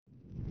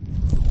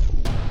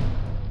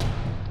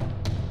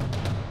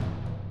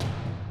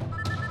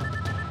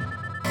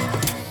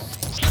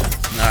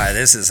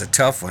This is a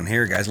tough one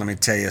here, guys. Let me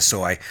tell you.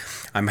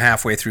 I'm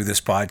halfway through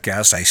this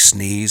podcast. I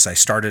sneeze. I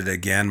started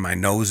again. My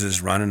nose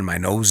is running. My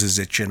nose is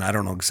itching. I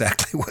don't know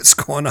exactly what's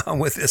going on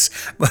with this.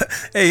 But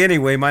hey,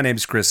 anyway, my name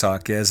is Chris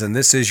Hawkes, and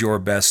this is Your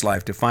Best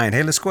Life Defined.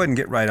 Hey, let's go ahead and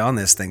get right on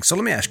this thing. So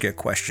let me ask you a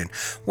question.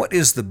 What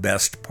is the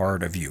best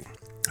part of you?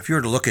 If you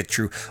were to look at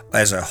you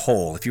as a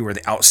whole, if you were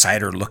the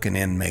outsider looking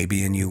in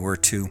maybe, and you were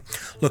to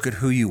look at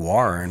who you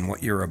are and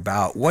what you're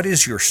about, what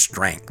is your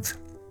strength?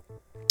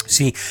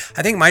 See,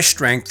 I think my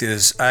strength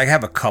is I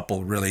have a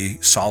couple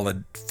really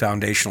solid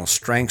foundational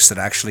strengths that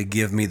actually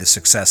give me the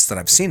success that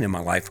I've seen in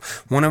my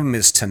life. One of them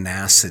is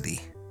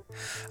tenacity.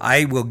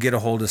 I will get a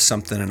hold of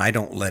something and I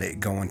don't let it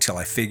go until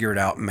I figure it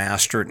out,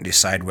 master it, and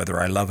decide whether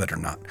I love it or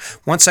not.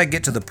 Once I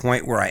get to the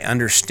point where I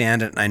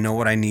understand it and I know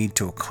what I need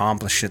to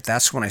accomplish it,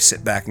 that's when I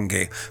sit back and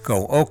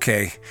go,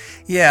 okay,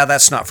 yeah,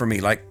 that's not for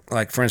me. Like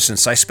for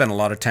instance, I spent a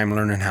lot of time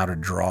learning how to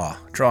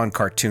drawing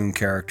cartoon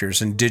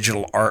characters, and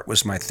digital art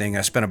was my thing.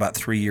 I spent about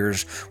 3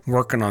 years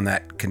working on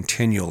that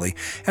continually.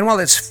 And while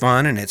it's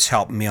fun and it's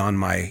helped me on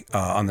my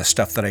on the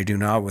stuff that I do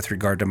now with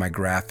regard to my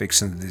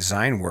graphics and the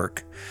design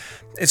work,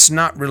 it's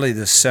not really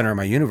the center of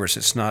my universe.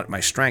 It's not my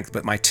strength,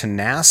 but my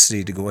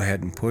tenacity to go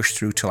ahead and push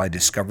through till I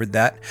discovered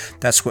that.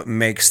 That's what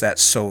makes that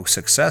so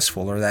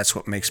successful, or that's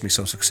what makes me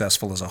so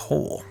successful as a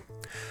whole.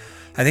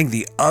 I think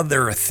the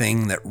other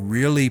thing that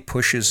really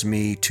pushes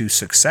me to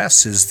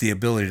success is the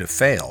ability to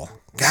fail.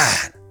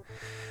 God,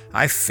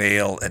 I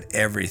fail at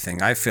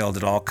everything. I failed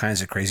at all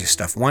kinds of crazy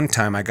stuff. One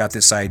time I got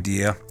this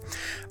idea.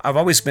 I've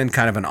always been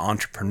kind of an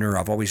entrepreneur.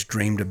 I've always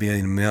dreamed of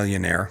being a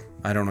millionaire.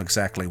 I don't know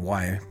exactly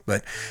why,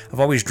 but I've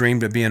always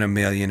dreamed of being a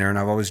millionaire, and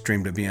I've always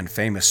dreamed of being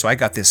famous. So I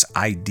got this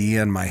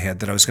idea in my head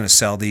that I was going to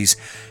sell these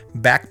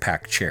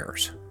backpack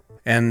chairs.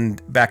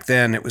 And back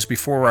then, it was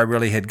before I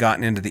really had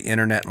gotten into the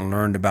internet and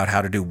learned about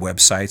how to do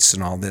websites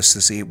and all this.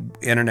 The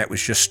internet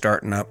was just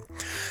starting up.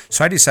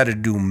 So I decided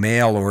to do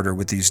mail order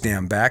with these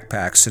damn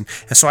backpacks. And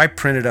so I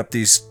printed up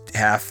these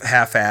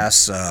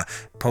half-ass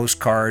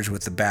postcards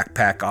with the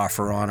backpack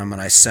offer on them,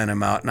 and I sent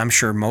them out. And I'm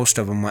sure most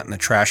of them went in the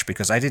trash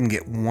because I didn't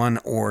get one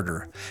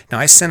order. Now,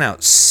 I sent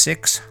out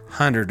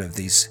 600 of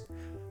these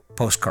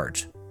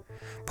postcards.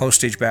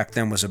 Postage back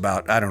then was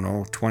about,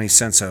 20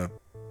 cents a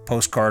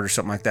postcard or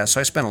something like that.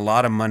 So I spent a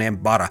lot of money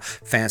and bought a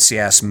fancy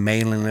ass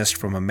mailing list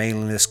from a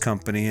mailing list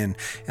company, and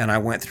I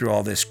went through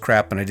all this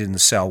crap and I didn't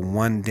sell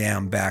one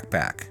damn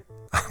backpack.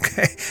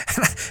 Okay.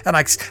 And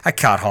I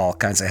caught all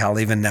kinds of hell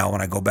even now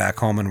when I go back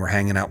home and we're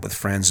hanging out with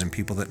friends and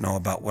people that know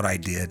about what I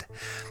did.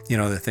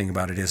 The thing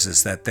about it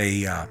is that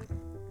they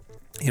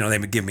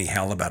would give me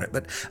hell about it,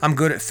 but I'm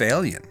good at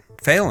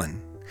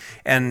failing.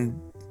 And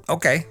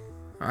okay.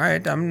 All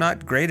right, I'm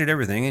not great at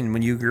everything, and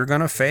when you're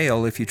going to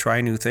fail if you try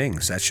new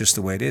things. That's just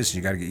the way it is.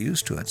 You got to get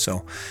used to it.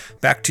 So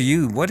back to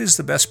you. What is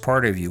the best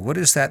part of you? What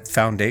is that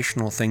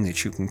foundational thing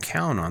that you can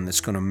count on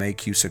that's going to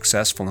make you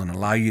successful and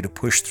allow you to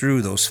push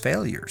through those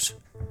failures?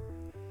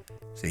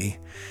 See?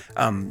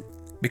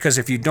 Because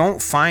if you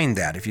don't find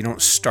that, if you don't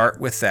start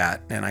with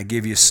that, and I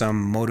give you some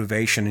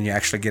motivation and you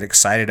actually get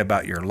excited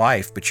about your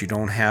life, but you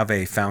don't have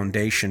a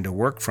foundation to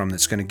work from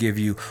that's going to give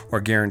you or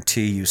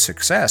guarantee you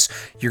success,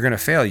 you're going to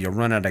fail. You'll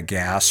run out of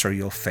gas, or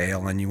you'll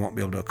fail and you won't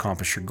be able to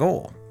accomplish your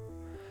goal.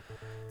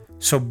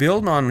 So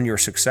build on your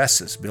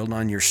successes, build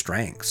on your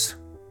strengths,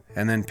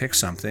 and then pick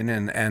something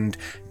and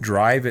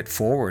drive it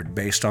forward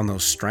based on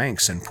those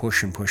strengths and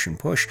push and push and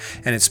push.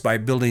 And it's by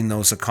building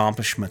those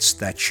accomplishments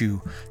that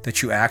you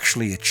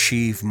actually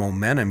achieve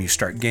momentum. You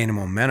start gaining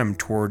momentum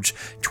towards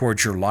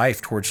your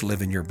life, towards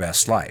living your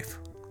best life.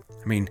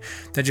 I mean,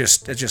 that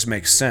just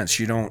makes sense.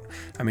 You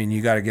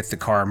got to get the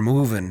car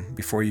moving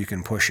before you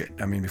can push it.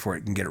 Before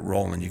it can get it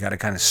rolling. You got to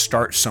kind of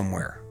start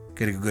somewhere.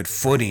 Get a good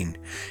footing,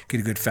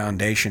 get a good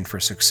foundation for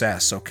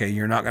success. Okay,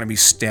 you're not going to be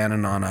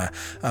standing on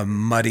a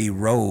muddy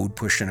road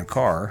pushing a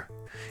car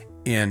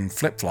in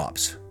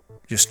flip-flops.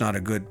 Just not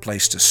a good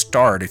place to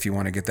start if you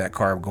want to get that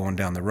car going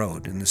down the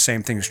road. And the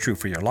same thing is true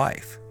for your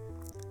life.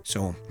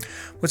 So,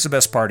 what's the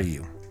best part of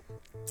you?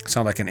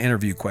 Sounds like an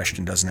interview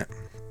question, doesn't it?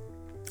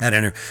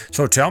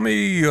 So tell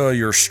me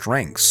your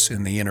strengths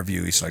in the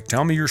interview. He's like,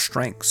 tell me your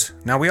strengths.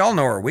 Now, we all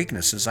know our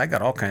weaknesses. I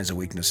got all kinds of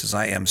weaknesses.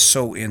 I am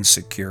so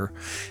insecure,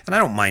 and I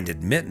don't mind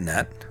admitting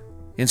that.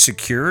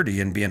 Insecurity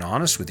and being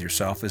honest with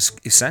yourself is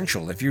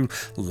essential. If you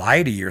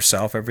lie to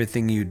yourself,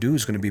 everything you do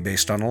is going to be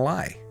based on a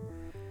lie.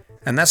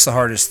 And that's the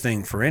hardest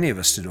thing for any of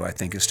us to do, I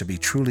think, is to be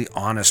truly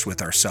honest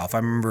with ourselves. I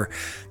remember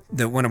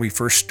that when we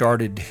first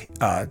started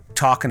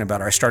talking about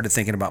it, I started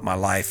thinking about my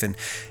life, and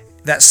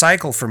that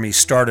cycle for me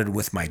started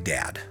with my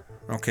dad.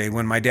 Okay,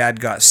 when my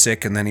dad got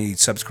sick and then he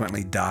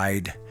subsequently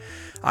died,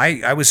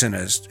 I was in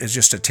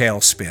just a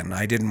tailspin.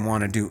 I didn't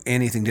want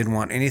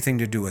anything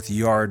to do with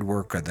yard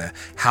work or the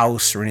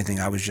house or anything.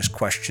 I was just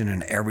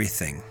questioning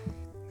everything.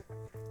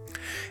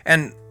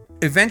 And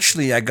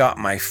eventually I got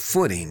my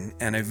footing,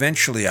 and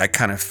eventually I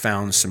kind of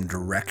found some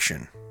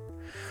direction.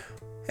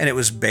 And it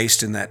was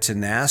based in that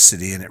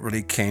tenacity, and it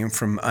really came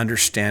from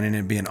understanding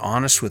and being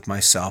honest with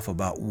myself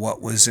about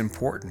what was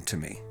important to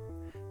me.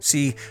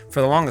 See,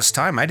 for the longest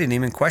time, I didn't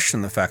even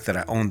question the fact that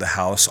I owned the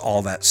house,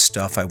 all that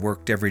stuff. I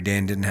worked every day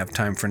and didn't have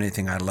time for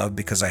anything I loved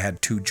because I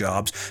had 2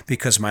 jobs,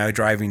 because my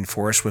driving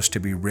force was to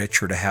be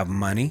rich or to have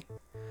money.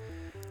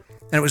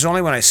 And it was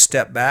only when I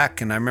stepped back,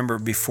 and I remember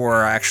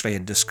before I actually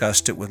had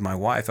discussed it with my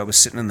wife, I was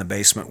sitting in the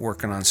basement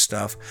working on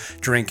stuff,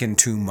 drinking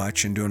too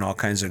much and doing all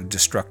kinds of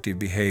destructive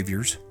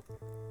behaviors.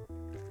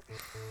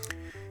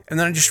 And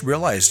then I just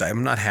realized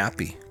I'm not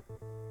happy.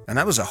 And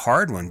that was a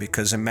hard one,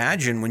 because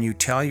imagine when you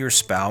tell your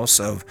spouse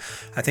of,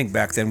 I think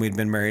back then we'd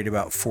been married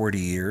about 40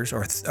 years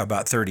or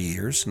about 30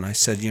 years. And I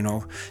said,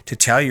 to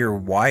tell your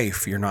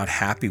wife you're not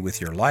happy with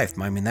your life,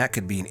 I mean, that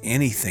could mean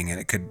anything,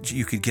 and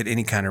you could get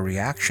any kind of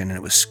reaction, and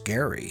it was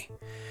scary.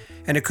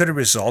 And it could have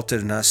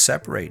resulted in us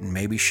separating.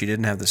 Maybe she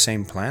didn't have the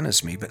same plan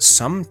as me, but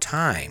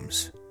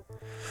sometimes,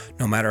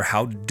 no matter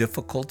how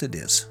difficult it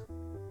is,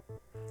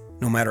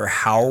 no matter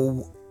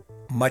how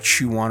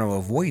much you want to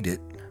avoid it,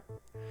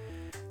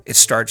 it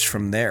starts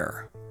from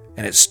there.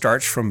 And it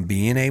starts from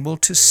being able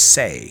to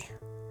say,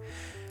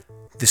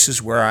 this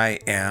is where I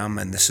am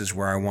and this is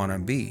where I want to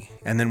be.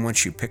 And then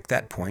once you pick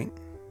that point,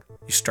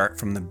 you start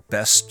from the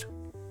best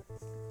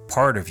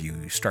part of you.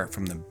 You start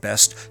from the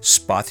best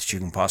spot that you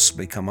can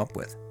possibly come up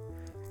with.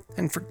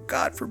 And for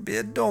God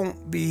forbid,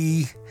 don't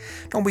be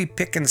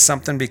picking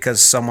something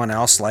because someone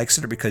else likes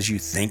it or because you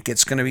think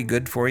it's going to be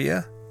good for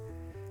you.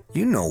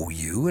 You know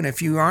you, and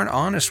if you aren't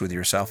honest with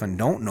yourself and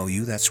don't know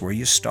you, that's where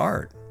you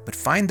start. But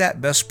find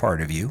that best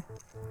part of you,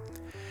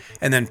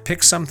 and then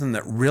pick something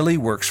that really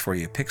works for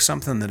you. Pick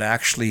something that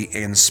actually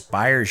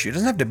inspires you. It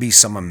doesn't have to be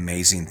some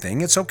amazing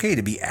thing. It's okay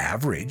to be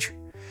average.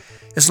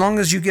 As long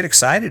as you get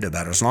excited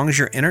about it, as long as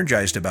you're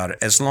energized about it,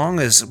 as long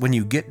as when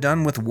you get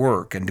done with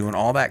work and doing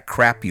all that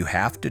crap you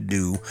have to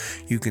do,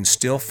 you can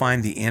still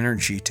find the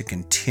energy to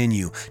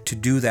continue to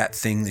do that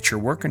thing that you're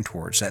working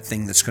towards, that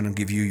thing that's going to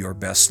give you your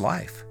best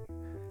life.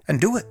 And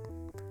do it.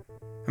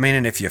 I mean,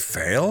 and if you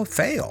fail.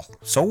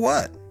 So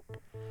what?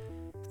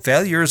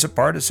 Failure is a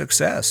part of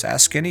success.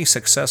 Ask any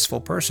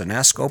successful person.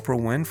 Ask Oprah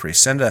Winfrey.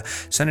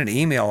 Send an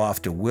email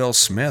off to Will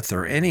Smith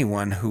or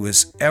anyone who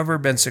has ever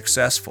been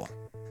successful.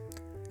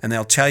 And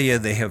they'll tell you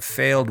they have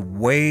failed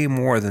way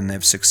more than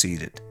they've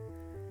succeeded.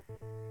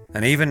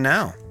 And even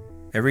now,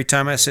 every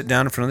time I sit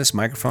down in front of this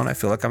microphone, I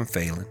feel like I'm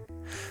failing.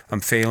 I'm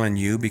failing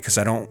you because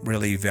I don't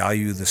really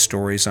value the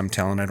stories I'm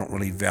telling. I don't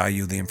really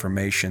value the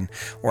information,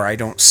 or I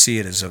don't see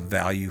it as a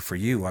value for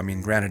you. I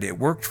mean, granted, it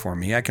worked for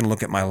me. I can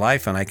look at my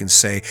life and I can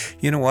say,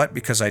 you know what?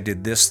 Because I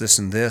did this, this,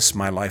 and this,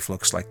 my life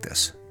looks like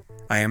this.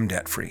 I am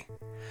debt-free.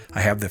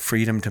 I have the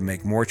freedom to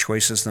make more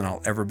choices than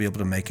I'll ever be able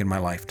to make in my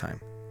lifetime.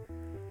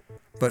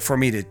 But for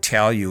me to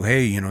tell you,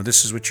 hey,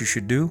 this is what you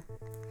should do,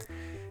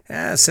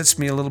 it sets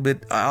me a little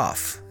bit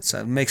off.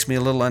 It makes me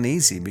a little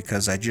uneasy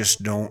because I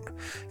just don't,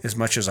 as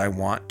much as I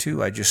want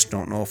to, I just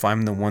don't know if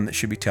I'm the one that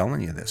should be telling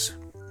you this.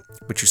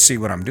 But you see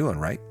what I'm doing,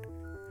 right?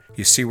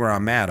 You see where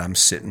I'm at. I'm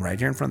sitting right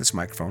here in front of this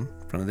microphone,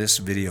 in front of this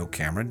video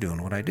camera,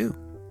 doing what I do.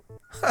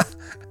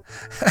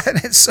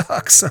 And it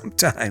sucks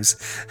sometimes.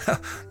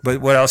 But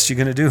what else are you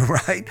going to do,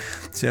 right?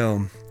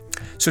 So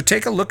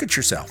take a look at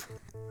yourself.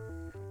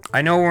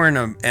 I know we're in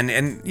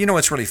and you know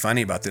what's really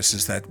funny about this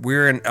is that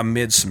we're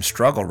amid some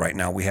struggle right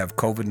now. We have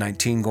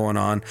COVID-19 going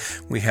on.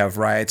 We have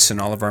riots in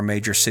all of our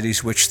major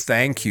cities, which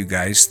thank you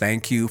guys.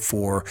 Thank you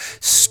for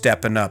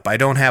stepping up. I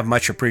don't have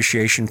much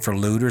appreciation for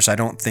looters. I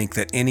don't think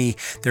that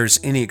there's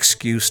any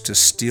excuse to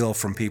steal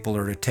from people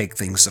or to take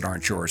things that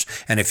aren't yours.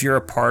 And if you're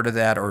a part of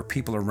that, or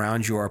people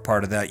around you are a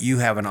part of that, you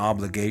have an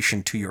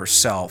obligation to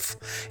yourself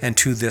and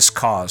to this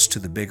cause, to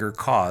the bigger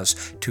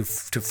cause, to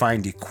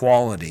find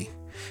equality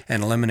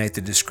and eliminate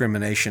the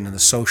discrimination and the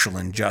social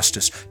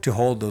injustice, to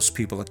hold those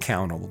people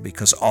accountable,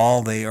 because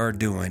all they are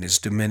doing is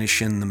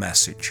diminishing the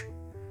message.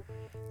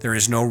 There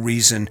is no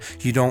reason.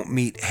 You don't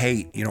meet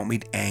hate. You don't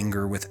meet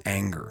anger with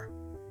anger.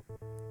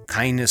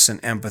 Kindness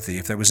and empathy.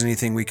 If there was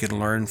anything we could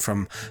learn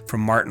from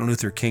Martin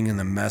Luther King and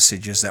the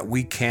message, is that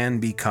we can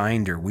be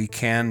kinder, we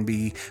can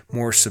be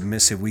more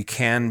submissive, we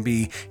can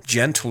be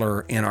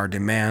gentler in our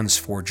demands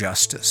for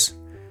justice.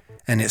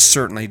 And it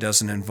certainly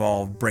doesn't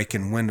involve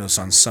breaking windows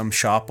on some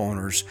shop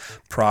owner's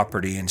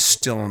property and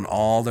stealing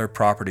all their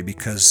property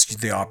because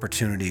the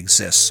opportunity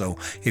exists. So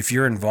if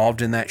you're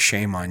involved in that,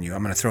 shame on you.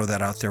 I'm going to throw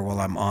that out there while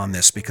I'm on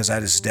this, because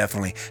that is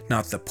definitely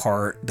not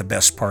the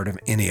best part of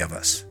any of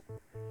us.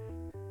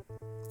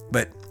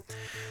 But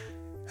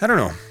I don't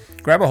know.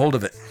 Grab a hold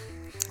of it.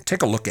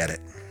 Take a look at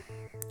it.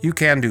 You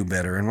can do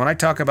better. And when I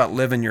talk about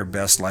living your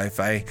best life,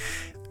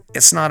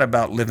 it's not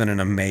about living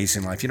an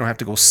amazing life. You don't have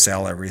to go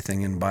sell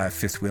everything and buy a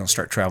fifth wheel and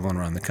start traveling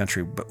around the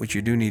country. But what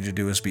you do need to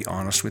do is be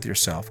honest with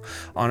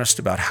yourself, honest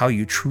about how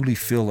you truly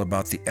feel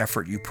about the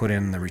effort you put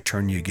in and the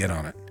return you get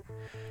on it.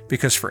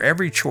 Because for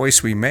every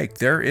choice we make,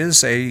 there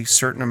is a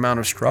certain amount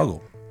of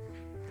struggle.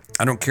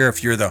 I don't care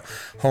if you're the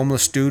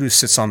homeless dude who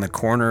sits on the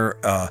corner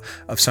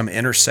of some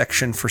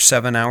intersection for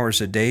 7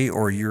 hours a day,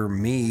 or you're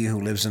me who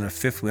lives in a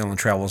fifth wheel and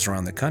travels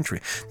around the country.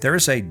 There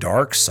is a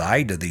dark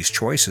side to these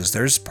choices.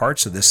 There's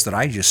parts of this that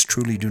I just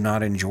truly do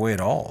not enjoy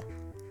at all.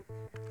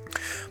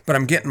 But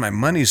I'm getting my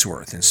money's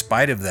worth. In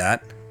spite of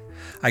that,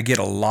 I get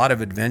a lot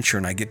of adventure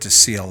and I get to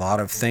see a lot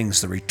of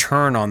things. The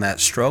return on that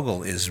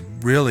struggle is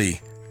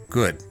really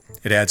good.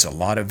 It adds a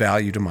lot of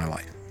value to my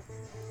life.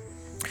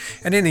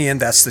 And in the end,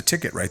 that's the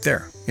ticket right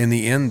there. In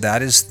the end,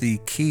 that is the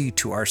key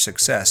to our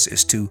success,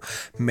 is to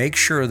make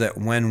sure that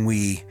when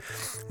we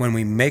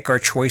make our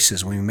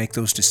choices, when we make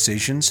those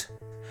decisions,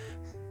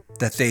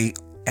 that they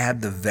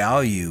add the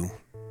value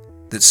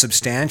that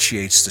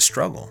substantiates the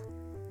struggle.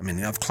 I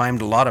mean, I've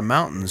climbed a lot of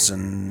mountains,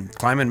 and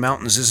climbing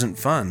mountains isn't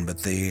fun,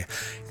 but the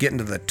getting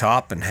to the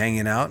top and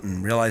hanging out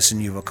and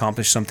realizing you've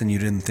accomplished something you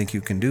didn't think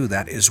you can do,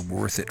 that is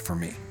worth it for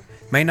me.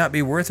 May not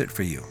be worth it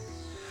for you.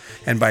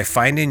 And by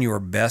finding your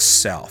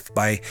best self,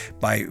 by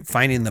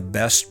finding the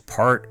best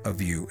part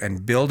of you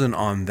and building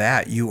on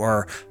that, you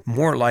are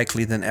more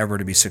likely than ever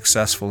to be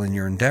successful in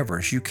your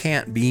endeavors. You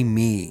can't be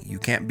me. You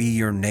can't be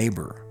your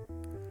neighbor.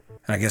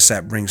 And I guess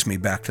that brings me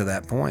back to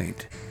that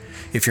point.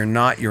 If you're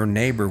not your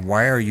neighbor,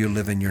 why are you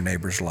living your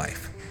neighbor's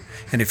life?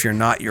 And if you're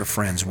not your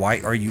friends, why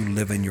are you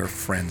living your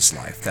friend's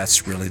life?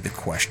 That's really the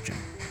question.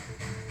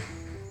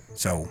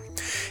 So,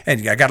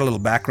 and I got a little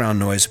background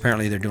noise.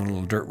 Apparently they're doing a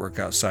little dirt work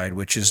outside,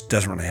 which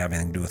doesn't really have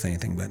anything to do with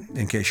anything, but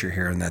in case you're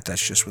hearing that,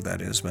 that's just what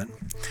that is. But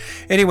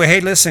anyway, hey,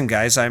 listen,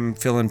 guys, I'm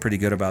feeling pretty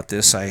good about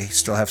this. I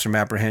still have some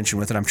apprehension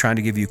with it. I'm trying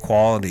to give you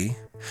quality,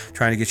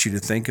 trying to get you to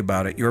think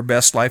about it. Your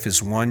best life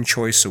is one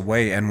choice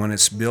away, and when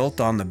it's built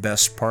on the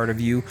best part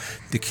of you,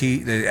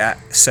 the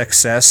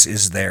success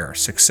is there.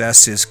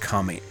 Success is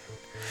coming.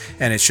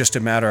 And it's just a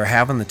matter of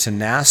having the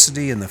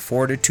tenacity and the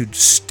fortitude to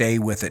stay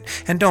with it.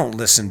 And don't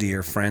listen to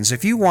your friends.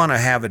 If you want to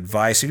have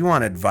advice, if you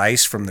want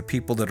advice from the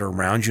people that are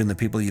around you and the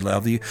people you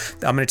love you,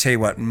 I'm going to tell you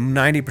what,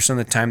 90% of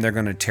the time they're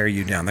going to tear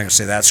you down. They're going to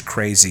say that's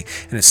crazy.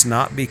 And it's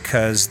not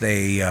because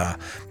that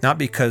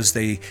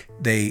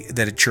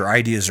your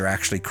ideas are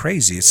actually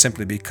crazy. It's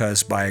simply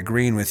because by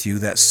agreeing with you,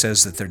 that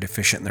says that they're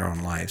deficient in their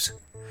own lives.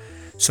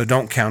 So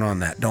don't count on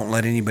that. Don't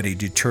let anybody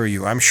deter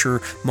you. I'm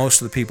sure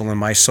most of the people in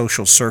my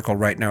social circle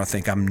right now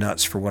think I'm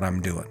nuts for what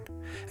I'm doing.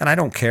 And I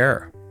don't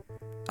care.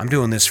 I'm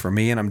doing this for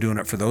me, and I'm doing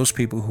it for those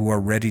people who are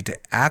ready to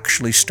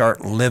actually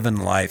start living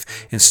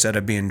life instead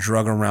of being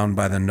drug around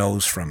by the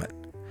nose from it.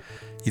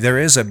 There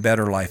is a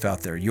better life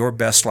out there. Your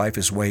best life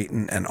is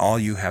waiting, and all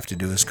you have to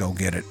do is go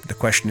get it. The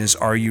question is,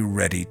 are you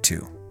ready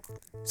to?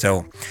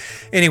 So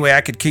anyway,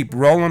 I could keep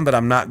rolling, but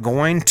I'm not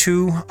going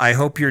to. I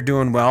hope you're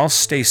doing well.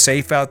 Stay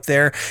safe out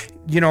there.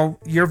 You know,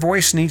 your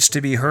voice needs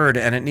to be heard,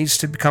 and it needs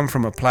to come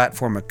from a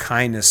platform of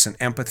kindness and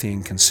empathy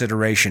and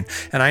consideration.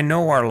 And I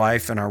know our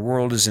life and our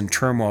world is in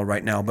turmoil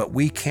right now, but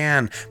we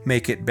can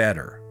make it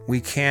better. We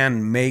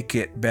can make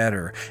it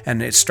better.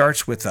 And it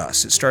starts with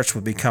us. It starts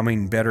with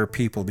becoming better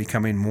people,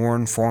 becoming more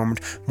informed,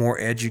 more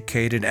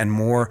educated, and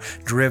more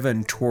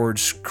driven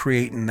towards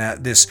creating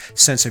this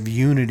sense of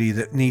unity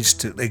that needs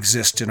to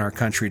exist in our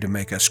country to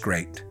make us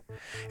great.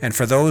 And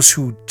for those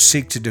who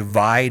seek to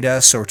divide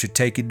us or to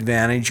take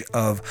advantage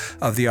of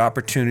the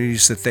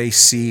opportunities that they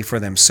see for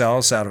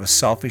themselves out of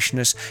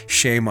selfishness,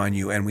 shame on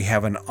you. And we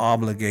have an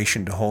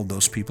obligation to hold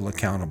those people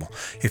accountable.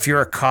 If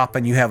you're a cop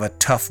and you have a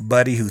tough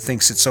buddy who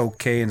thinks it's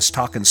okay and is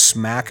talking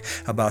smack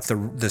about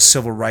the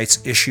civil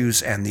rights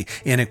issues and the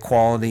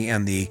inequality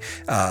and the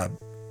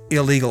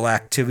illegal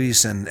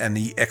activities and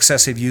the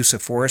excessive use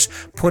of force,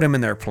 put them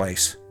in their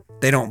place.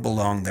 They don't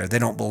belong there. They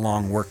don't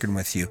belong working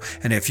with you.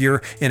 And if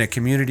you're in a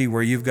community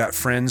where you've got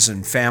friends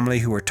and family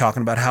who are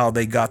talking about how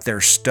they got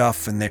their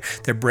stuff and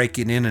they're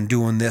breaking in and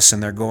doing this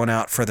and they're going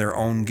out for their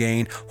own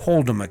gain,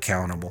 hold them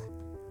accountable.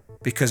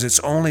 Because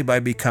it's only by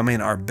becoming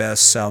our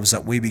best selves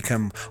that we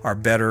become our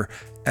better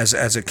as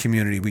a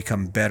community,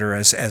 become better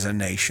as a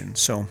nation.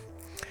 So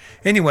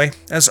anyway,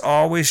 as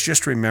always,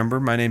 just remember,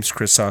 my name's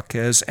Chris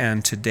Alquez,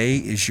 and today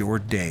is your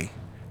day.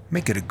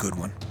 Make it a good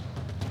one.